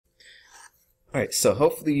Alright, so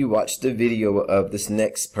hopefully you watched the video of this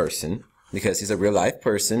next person because he's a real life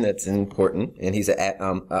person. That's important, and he's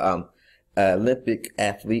an Olympic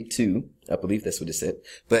athlete too. I believe that's what it said.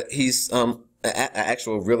 But he's an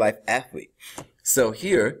actual real life athlete. So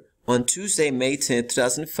here on Tuesday, May 10th,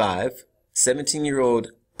 2005,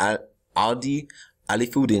 17-year-old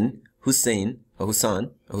Alifuddin Hussin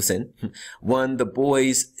won the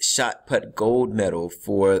boys shot put gold medal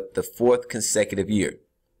for the 4th consecutive year.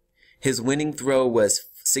 His winning throw was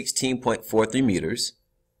 16.43 meters,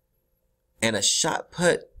 and a shot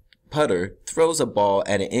putter throws a ball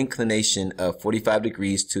at an inclination of 45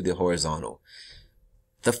 degrees to the horizontal.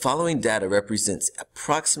 The following data represents the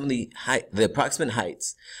approximate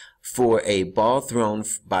heights for a ball thrown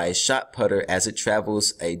by a shot putter as it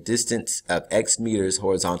travels a distance of X meters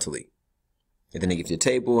horizontally. And then they give you a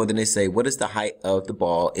table, and then they say, what is the height of the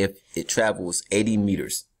ball if it travels 80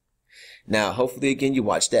 meters? Now, hopefully, again, you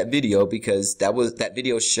watched that video because that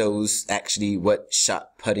video shows actually what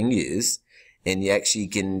shot putting is. And you actually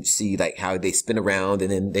can see like how they spin around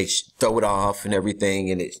and then they throw it off and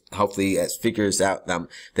everything. And it hopefully figures out,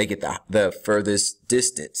 they get the furthest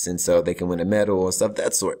distance. And so they can win a medal or stuff of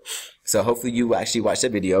that sort. So hopefully you actually watched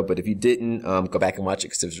that video. But if you didn't, go back and watch it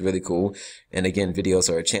because it was really cool. And again, videos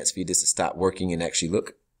are a chance for you just to stop working and actually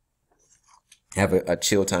look. Have a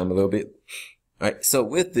chill time a little bit. All right. So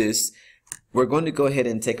with this, we're going to go ahead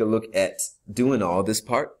and take a look at doing all this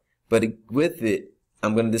part. But with it,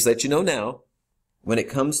 I'm going to just let you know now, when it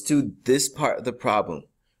comes to this part of the problem,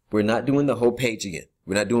 we're not doing the whole page again.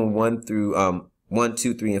 We're not doing 1 through 1,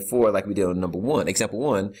 2, 3, and 4 like we did on number 1. Example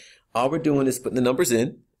 1, all we're doing is putting the numbers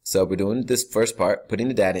in. So we're doing this first part, putting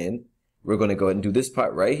the data in. We're going to go ahead and do this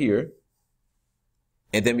part right here.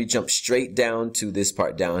 And then we jump straight down to this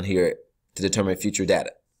part down here to determine future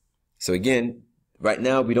data. So again, right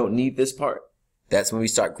now we don't need this part. That's when we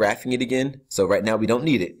start graphing it again. So right now we don't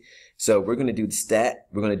need it. So we're going to do the stat.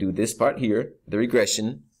 We're going to do this part here, the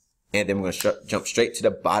regression, and then we're going to jump straight to the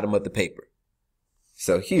bottom of the paper.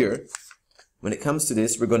 So here, when it comes to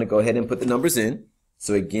this, we're going to go ahead and put the numbers in.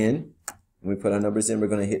 So again, when we put our numbers in, we're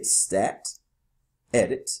going to hit stat,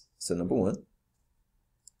 edit. So number 1.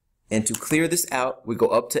 And to clear this out, we go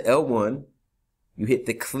up to L1. You hit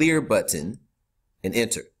the clear button and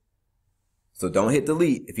enter. So don't hit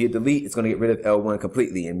delete. If you hit delete, it's going to get rid of L1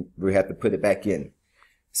 completely, and we have to put it back in.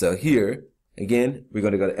 So here, again, we're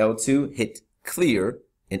going to go to L2, hit clear,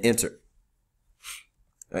 and enter.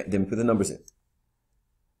 All right, then we put the numbers in.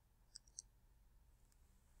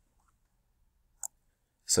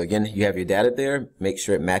 So again, you have your data there. Make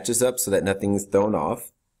sure it matches up so that nothing's thrown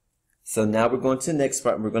off. So now we're going to the next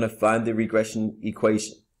part, and we're going to find the regression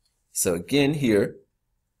equation. So again, here,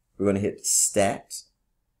 we're going to hit stat.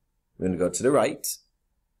 We're going to go to the right.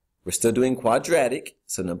 We're still doing quadratic,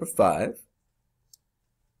 so number 5.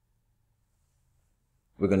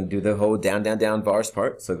 We're going to do the whole down, down, down vars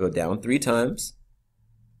part. So go down 3 times.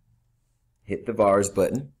 Hit the vars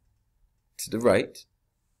button to the right.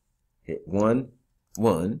 Hit 1,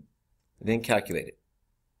 1, and then calculate it.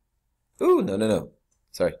 Ooh, no.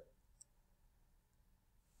 Sorry.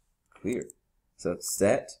 Clear. So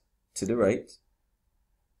stat to the right.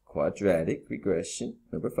 Quadratic regression,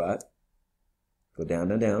 number 5. Go down,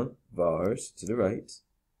 down, down. Vars to the right.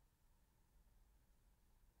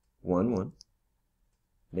 1, 1.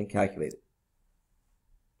 Then calculate it.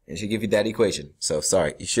 It should give you that equation. So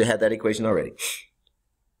sorry, you should have that equation already.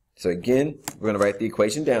 So again, we're going to write the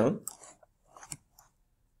equation down.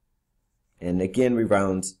 And again, we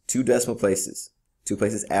round 2 decimal places. 2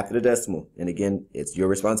 places after the decimal. And again, it's your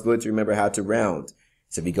responsibility to remember how to round.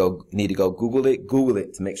 So if you need to go Google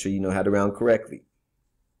it to make sure you know how to round correctly.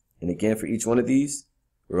 And again, for each one of these,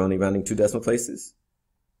 we're only rounding 2 decimal places.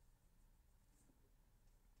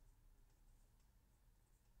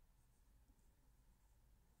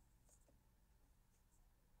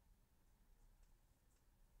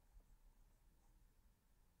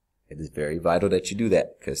 It is very vital that you do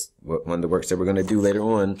that because one of the works that we're going to do later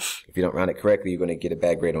on, if you don't round it correctly, you're going to get a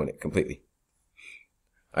bad grade on it completely.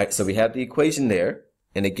 All right, so we have the equation there.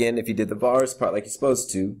 And again, if you did the vars part like you're supposed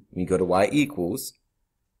to, when you go to y equals,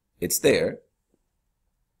 it's there.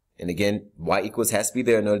 And again, y equals has to be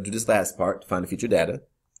there in order to do this last part to find the future data.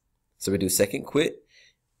 So we do second quit.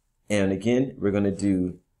 And again, we're going to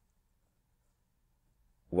do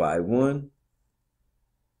y1.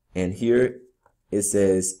 And here it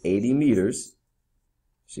says 80 meters.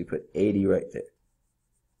 So you put 80 right there.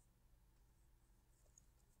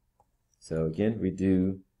 So again, we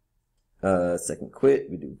do second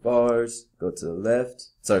quit, we do bars, go to the left,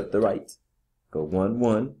 sorry, the right, go 1,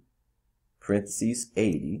 1, parentheses,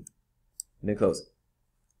 80, and then close it.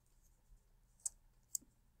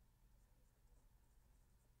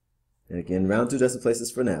 And again, round 2 decimal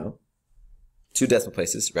places for now. 2 decimal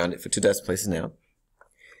places, round it for 2 decimal places now.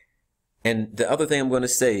 And the other thing I'm going to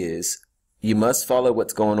say is you must follow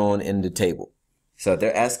what's going on in the table. So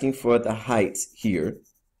they're asking for the heights here.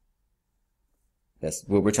 That's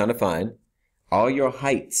what we're trying to find. All your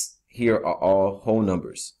heights here are all whole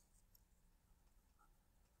numbers.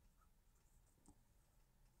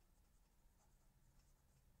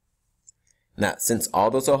 Now, since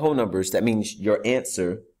all those are whole numbers, that means your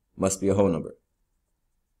answer must be a whole number.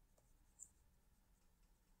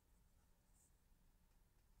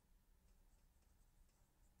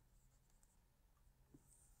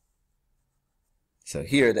 So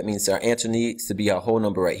here, that means our answer needs to be a whole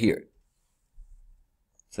number right here.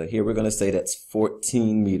 So here we're going to say that's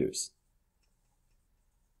 14 meters.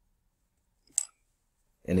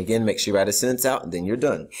 And again, make sure you write a sentence out and then you're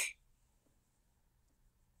done.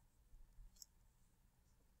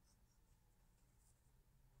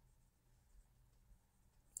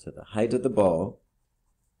 So the height of the ball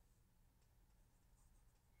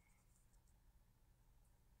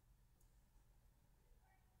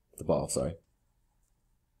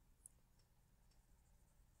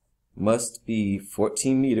must be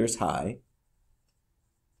 14 meters high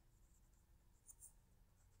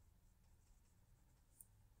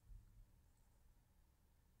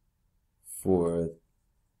for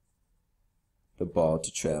the ball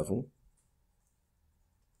to travel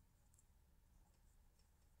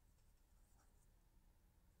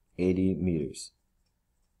 80 meters.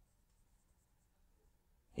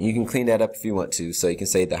 And you can clean that up if you want to. So you can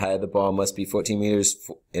say the height of the ball must be 14 meters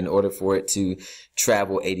in order for it to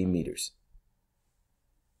travel 80 meters.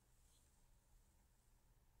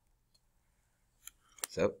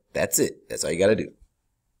 So that's it. That's all you got to do.